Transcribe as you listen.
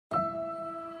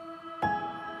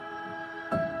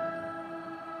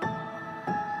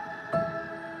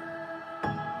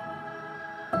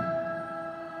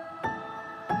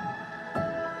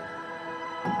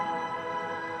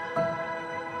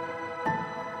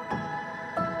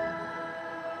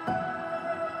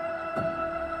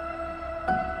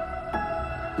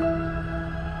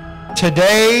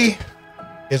Today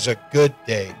is a good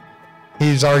day.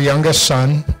 He's our youngest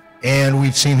son, and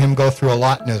we've seen him go through a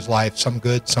lot in his life, some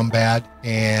good, some bad.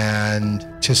 And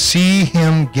to see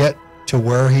him get to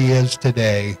where he is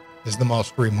today is the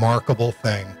most remarkable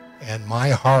thing. And my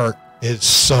heart is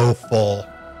so full.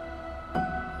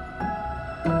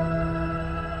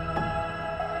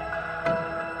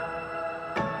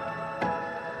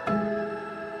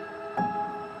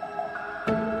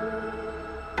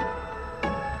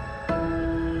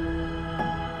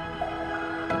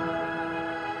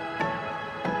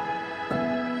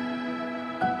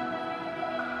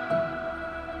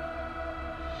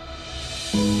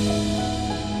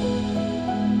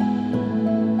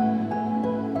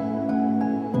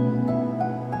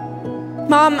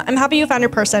 Mom, I'm happy you found your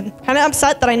person. Kind of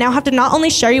upset that I now have to not only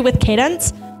share you with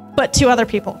Cadence, but 2 other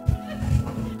people.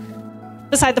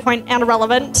 Beside the point and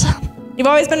irrelevant. You've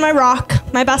always been my rock,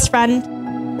 my best friend.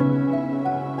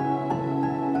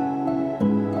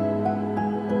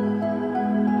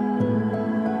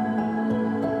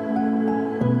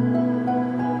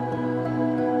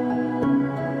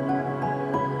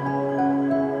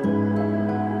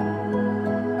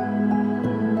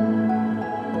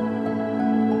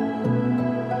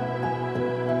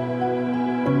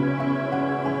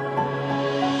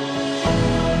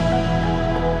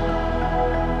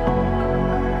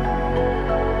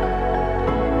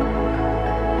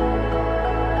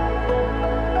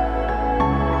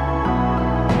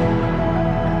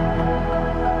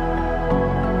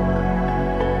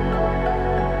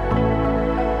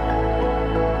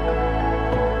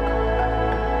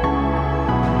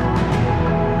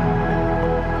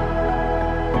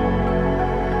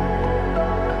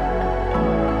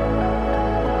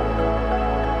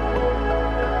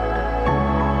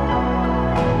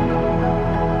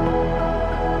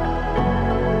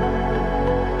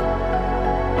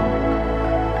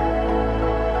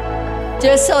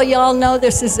 Just so y'all know,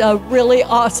 this is a really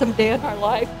awesome day in our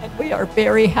life, and we are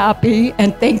very happy,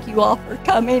 and thank you all for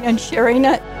coming and sharing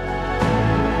it.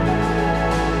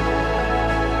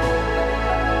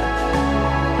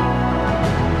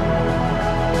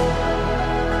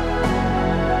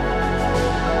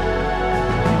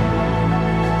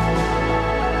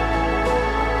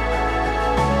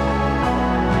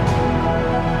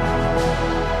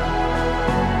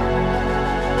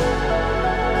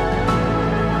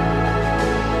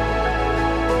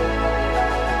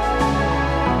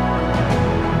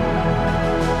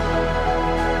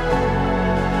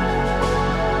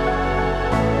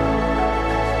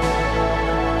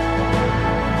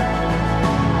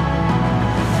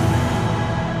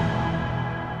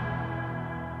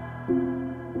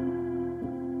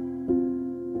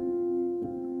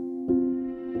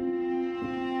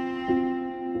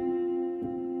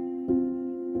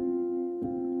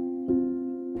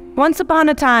 Once upon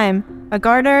a time, a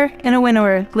gardener and a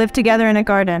winnower lived together in a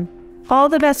garden. All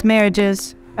the best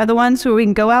marriages are the ones where we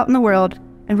can go out in the world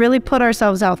and really put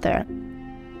ourselves out there.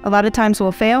 A lot of times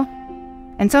we'll fail,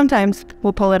 and sometimes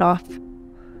we'll pull it off.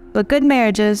 But good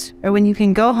marriages are when you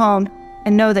can go home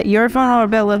and know that your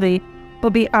vulnerability will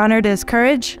be honored as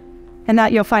courage and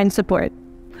that you'll find support.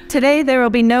 Today there will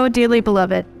be no dearly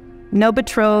beloved, no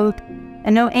betrothed,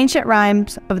 and no ancient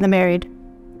rhymes of the married.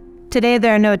 Today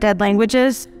there are no dead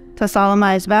languages to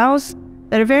solemnize vows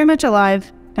that are very much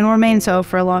alive and will remain so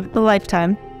for a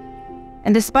lifetime.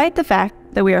 And despite the fact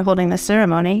that we are holding this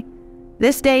ceremony,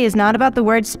 this day is not about the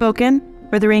words spoken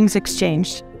or the rings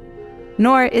exchanged,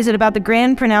 nor is it about the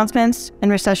grand pronouncements and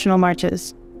recessional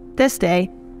marches. This day,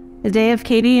 the day of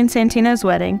Katie and Santino's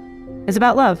wedding, is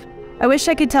about love. I wish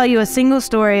I could tell you a single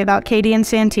story about Katie and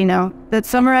Santino that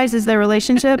summarizes their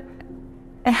relationship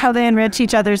and how they enrich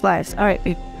each other's lives. All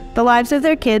right, the lives of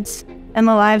their kids, and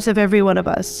the lives of every one of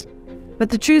us.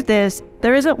 But the truth is,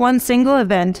 there isn't one single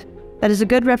event that is a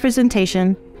good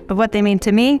representation of what they mean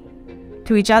to me,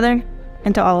 to each other,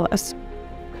 and to all of us.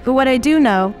 But what I do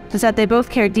know is that they both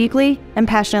care deeply and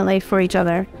passionately for each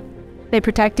other. They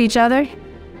protect each other,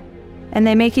 and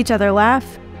they make each other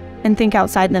laugh and think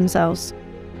outside themselves.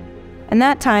 And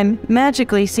that time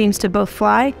magically seems to both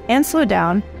fly and slow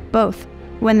down, both,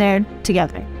 when they're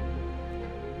together.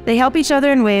 They help each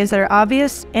other in ways that are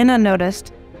obvious and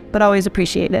unnoticed, but always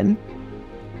appreciated.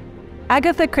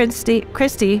 Agatha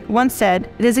Christie once said,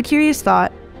 "It is a curious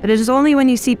thought, but it is only when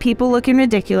you see people looking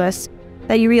ridiculous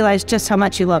that you realize just how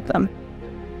much you love them."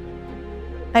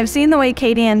 I've seen the way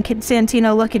Katie and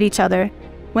Santino look at each other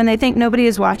when they think nobody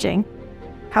is watching,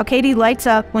 how Katie lights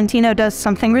up when Tino does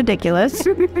something ridiculous,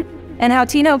 and how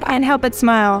Tino can't help but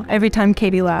smile every time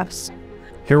Katie laughs.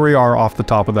 Here we are off the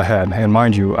top of the head, and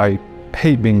mind you, I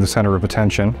hate being the center of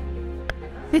attention.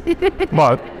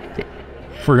 But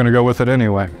we're going to go with it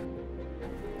anyway.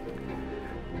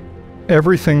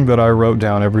 Everything that I wrote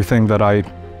down, everything that I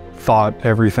thought,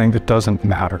 everything, it doesn't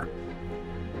matter.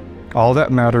 All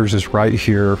that matters is right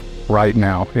here, right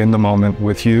now, in the moment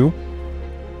with you,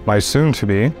 my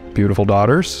soon-to-be beautiful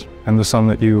daughters, and the son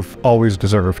that you've always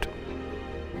deserved.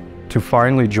 To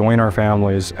finally join our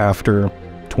families after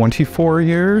 24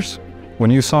 years,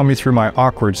 when you saw me through my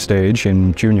awkward stage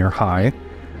in junior high,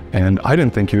 and I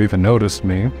didn't think you even noticed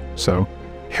me, so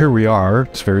here we are.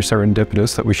 It's very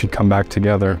serendipitous that we should come back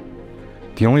together.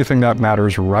 The only thing that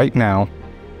matters right now,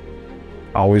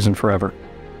 always and forever.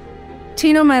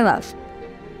 Tino, my love,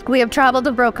 we have traveled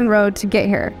a broken road to get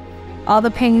here. All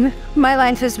the pain my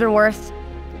life has been worth.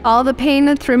 All the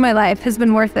pain through my life has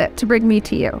been worth it to bring me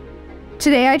to you.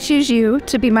 Today I choose you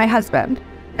to be my husband.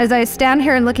 As I stand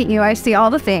here and look at you, I see all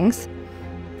the things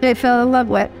I fell in love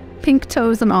with, pink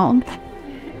toes and all.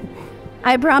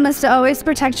 I promise to always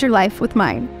protect your life with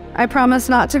mine. I promise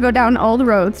not to go down old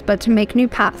roads, but to make new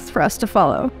paths for us to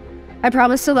follow. I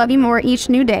promise to love you more each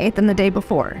new day than the day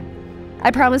before. I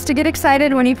promise to get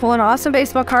excited when you pull an awesome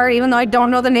baseball card, even though I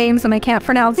don't know the names and I can't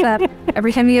pronounce that.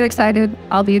 Every time you get excited,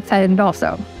 I'll be excited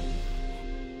also.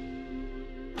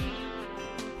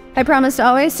 I promise to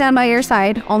always stand by your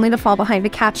side, only to fall behind to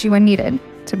catch you when needed,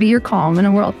 to be your calm in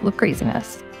a world full of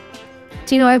craziness.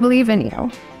 Tino, I believe in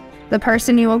you, the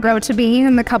person you will grow to be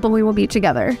and the couple we will be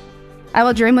together. I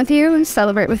will dream with you and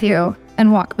celebrate with you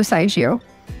and walk beside you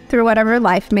through whatever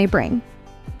life may bring.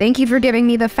 Thank you for giving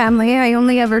me the family I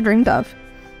only ever dreamed of.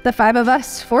 The 5 of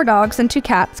us, 4 dogs and 2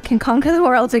 cats, can conquer the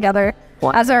world together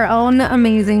as our own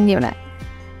amazing unit.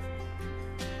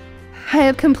 I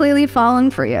have completely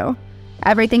fallen for you.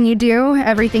 Everything you do,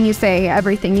 everything you say,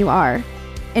 everything you are.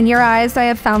 In your eyes, I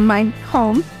have found my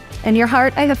home. In your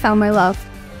heart, I have found my love.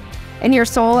 In your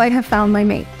soul, I have found my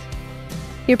mate.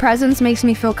 Your presence makes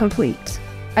me feel complete.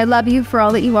 I love you for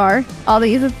all that you are, all that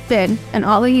you have been, and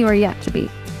all that you are yet to be.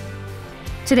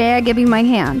 Today, I give you my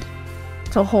hand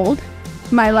to hold,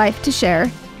 my life to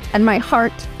share, and my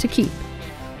heart to keep.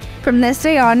 From this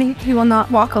day on, you will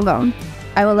not walk alone.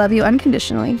 I will love you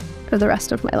unconditionally for the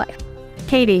rest of my life.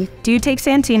 Katie, do you take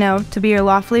Santino to be your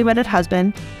lawfully wedded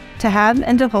husband, to have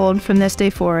and to hold from this day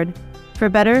forward, for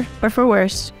better or for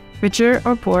worse, richer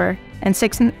or poorer, in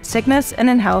sickness and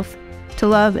in health, to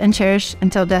love and cherish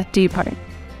until death do you part?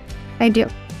 I do.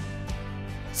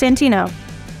 Santino,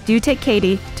 do you take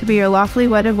Katie to be your lawfully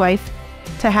wedded wife,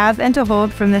 to have and to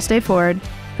hold from this day forward,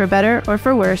 for better or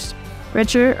for worse,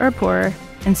 richer or poorer,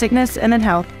 in sickness and in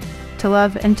health, to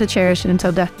love and to cherish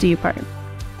until death do you part?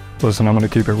 Listen, I'm going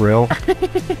to keep it real.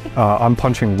 I'm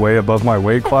punching way above my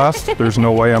weight class. There's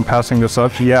no way I'm passing this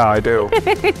up. Yeah, I do.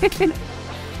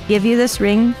 Give you this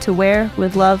ring to wear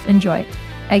with love and joy.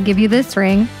 I give you this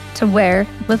ring to wear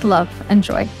with love and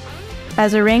joy.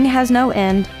 As a ring has no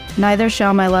end, neither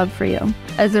shall my love for you.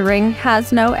 As a ring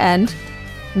has no end,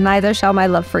 neither shall my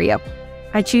love for you.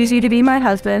 I choose you to be my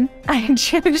husband. I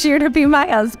choose you to be my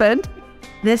husband.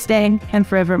 This day and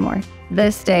forevermore.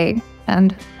 This day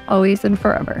and always and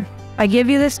forever. I give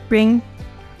you this ring.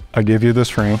 I give you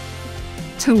this ring.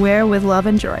 To wear with love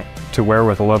and joy. To wear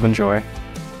with love and joy.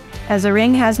 As a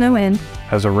ring has no end.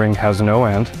 As a ring has no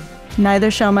end.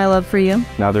 Neither shall my love for you.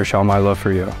 Neither shall my love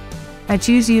for you. I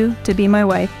choose you to be my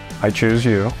wife. I choose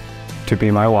you to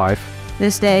be my wife.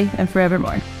 This day and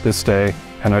forevermore. This day,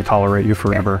 and I tolerate you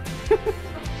forever.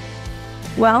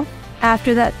 Well,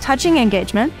 after that touching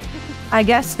engagement, I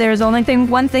guess there's only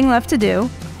one thing left to do,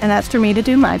 and that's for me to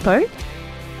do my part.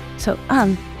 So,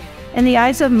 in the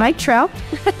eyes of Mike Trout,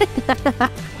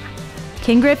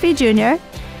 King Griffey Jr.,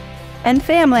 and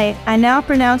family, I now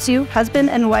pronounce you husband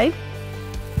and wife.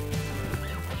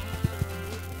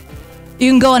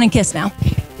 You can go on and kiss now.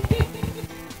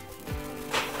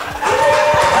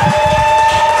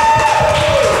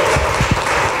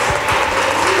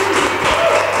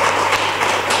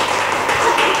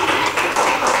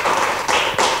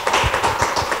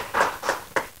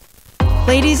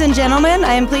 Ladies and gentlemen,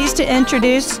 I am pleased to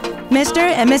introduce Mr.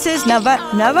 and Mrs.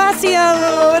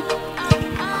 Navasio.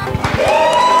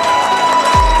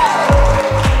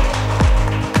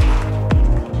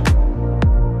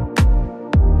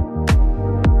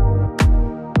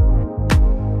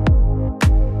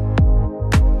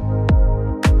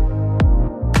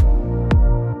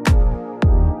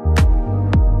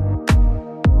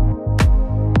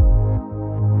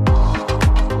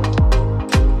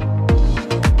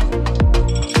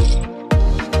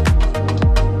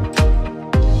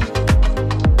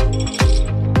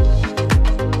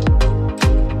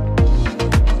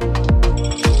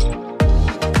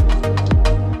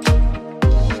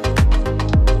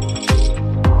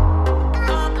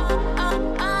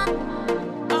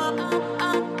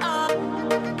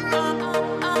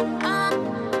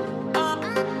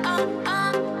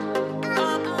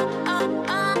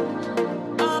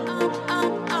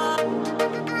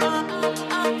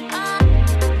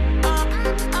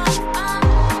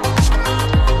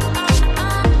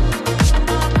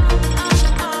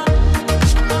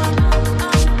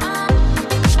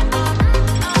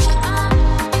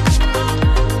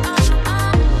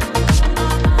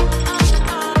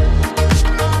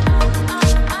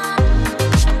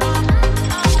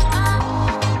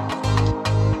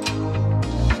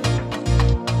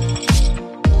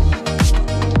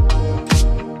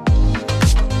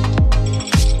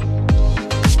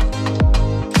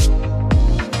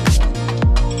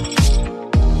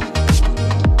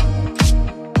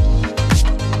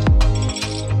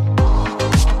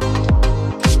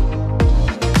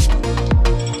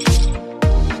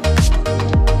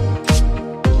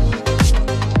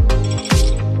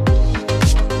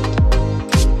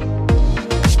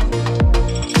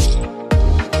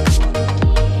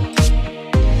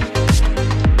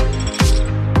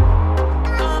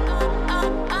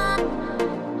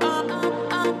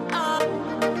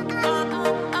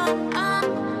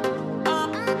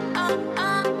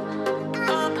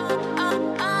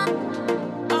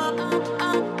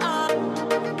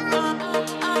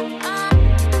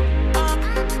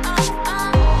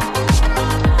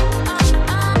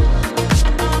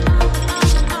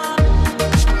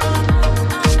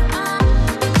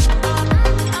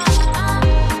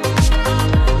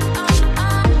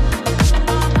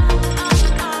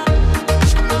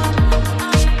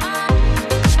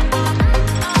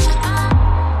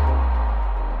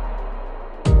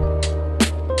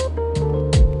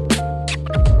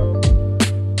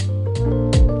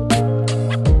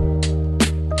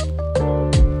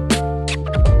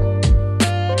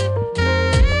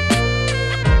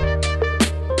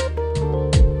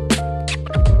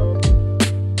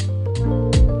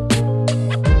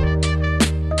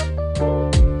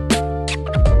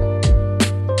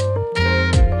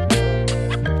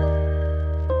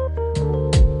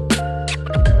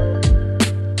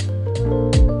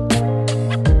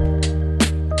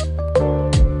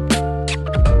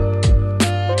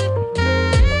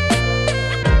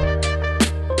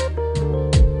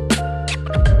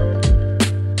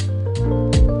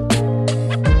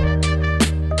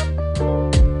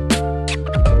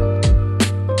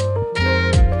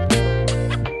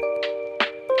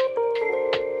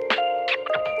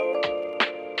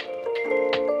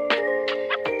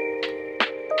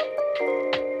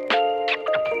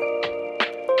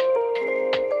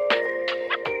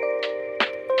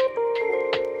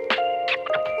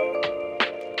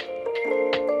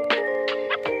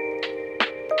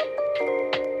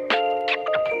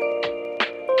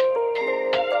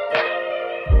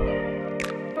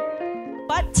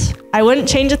 I wouldn't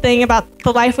change a thing about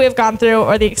the life we have gone through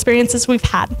or the experiences we've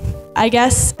had. I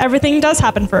guess everything does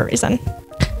happen for a reason.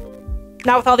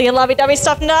 Now with all the lovey-dovey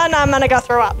stuff done, I'm gonna go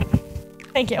throw up.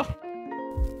 Thank you.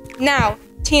 Now,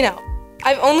 Tino,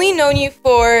 I've only known you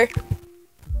for,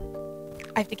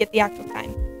 I have to get the actual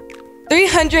time,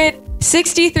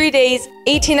 363 days,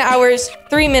 18 hours,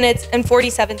 3 minutes, and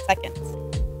 47 seconds.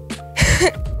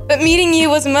 But meeting you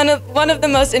was one of the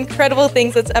most incredible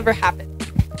things that's ever happened.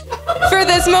 For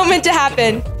this moment to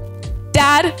happen,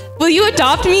 Dad, will you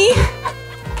adopt me?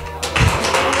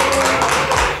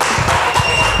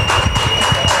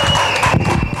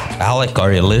 Alec,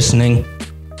 are you listening?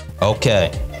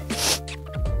 Okay.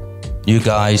 You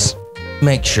guys,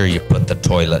 make sure you put the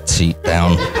toilet seat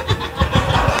down.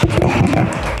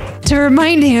 To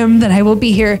remind him that I will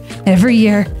be here every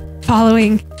year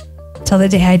following till the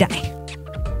day I die.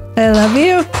 I love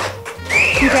you.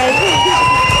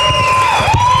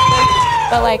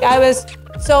 But like, I was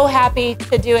so happy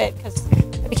to do it because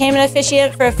I became an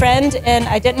officiant for a friend and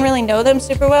I didn't really know them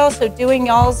super well. So doing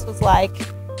y'all's was like,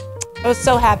 I was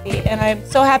so happy, and I'm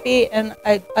so happy, and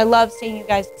I love seeing you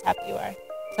guys as happy you are.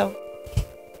 So,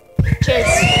 cheers.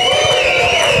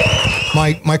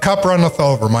 My cup runneth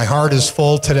over. My heart is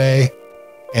full today,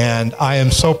 and I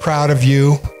am so proud of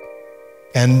you.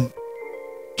 And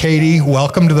Katie,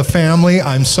 welcome to the family.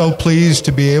 I'm so pleased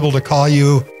to be able to call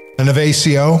you a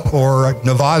Navasio, or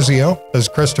Navasio, as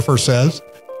Christopher says,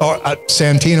 or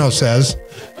Santino says.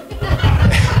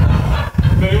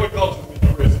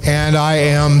 And I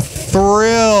am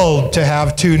thrilled to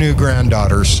have 2 new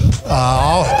granddaughters.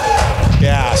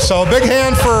 So big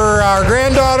hand for our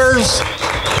granddaughters.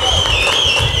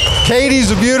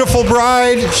 Katie's a beautiful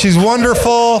bride. She's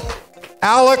wonderful.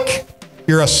 Alec,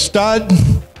 you're a stud.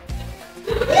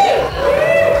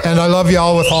 And I love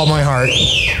y'all with all my heart.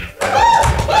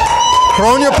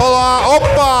 Kronia Pala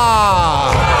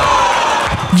Opa!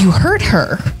 You hurt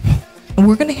her.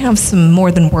 We're gonna have some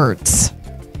more than words.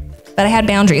 But I had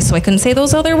boundaries, so I couldn't say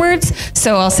those other words,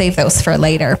 so I'll save those for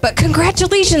later. But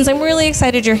congratulations, I'm really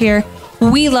excited you're here.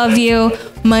 We love you.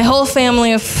 My whole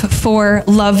family of 4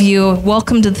 love you.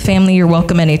 Welcome to the family. You're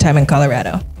welcome anytime in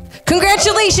Colorado.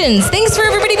 Congratulations. Thanks for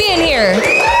everybody being here.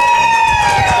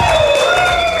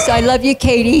 So I love you,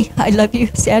 Katie. I love you,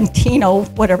 Santino,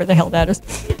 whatever the hell that is.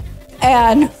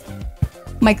 And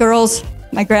my girls,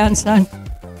 my grandson,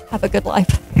 have a good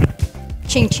life.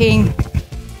 Ching ching.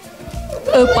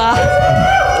 Opa.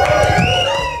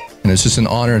 And it's just an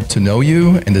honor to know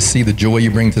you and to see the joy you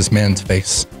bring to this man's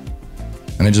face.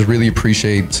 And I just really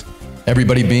appreciate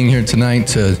everybody being here tonight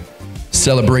to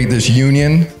celebrate this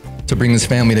union, to bring this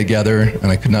family together, and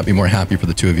I could not be more happy for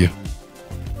the 2 of you.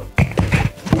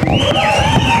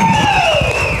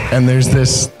 And there's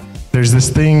this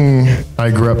thing I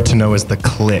grew up to know as the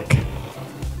click.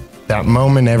 That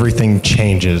moment everything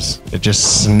changes. It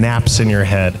just snaps in your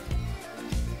head.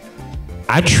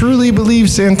 I truly believe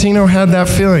Santino had that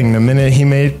feeling the minute he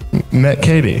met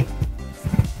Katie.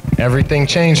 Everything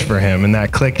changed for him and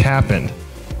that click happened.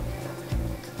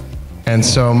 And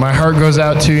so my heart goes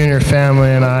out to you and your family,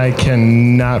 and I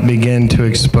cannot begin to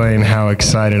explain how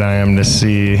excited I am to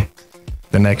see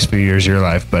the next few years of your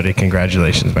life, buddy.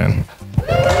 Congratulations, man.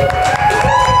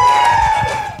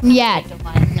 Yeah,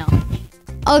 no.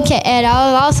 Okay, and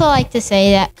I would also like to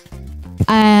say that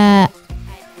I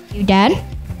love you, Dad,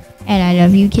 and I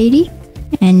love you, Katie,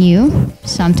 and you,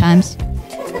 sometimes.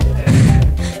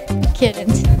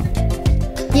 Kittens.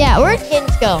 Yeah, where'd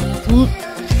kittens go?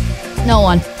 No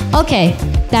one. Okay,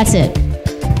 that's it.